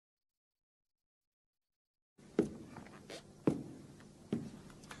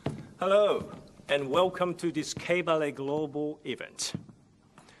Hello, and welcome to this K-ballet global event.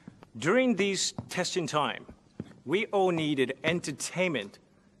 During this testing time, we all needed entertainment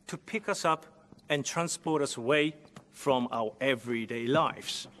to pick us up and transport us away from our everyday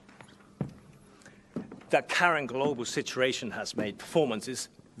lives. The current global situation has made performances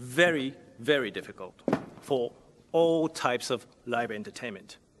very, very difficult for all types of live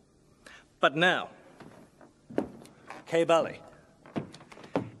entertainment. But now, K-ballet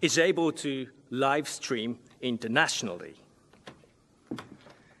is able to live stream internationally.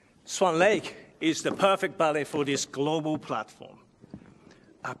 Swan Lake is the perfect ballet for this global platform,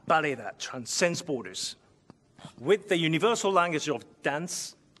 a ballet that transcends borders with the universal language of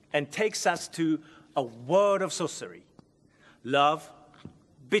dance and takes us to a world of sorcery, love,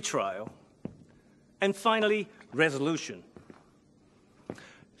 betrayal, and finally, resolution.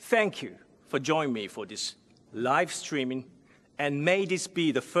 Thank you for joining me for this live streaming, and may this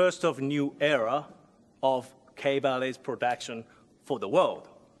be the first of new era of K-ballet's production for the world.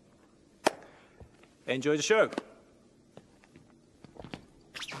 Enjoy the show.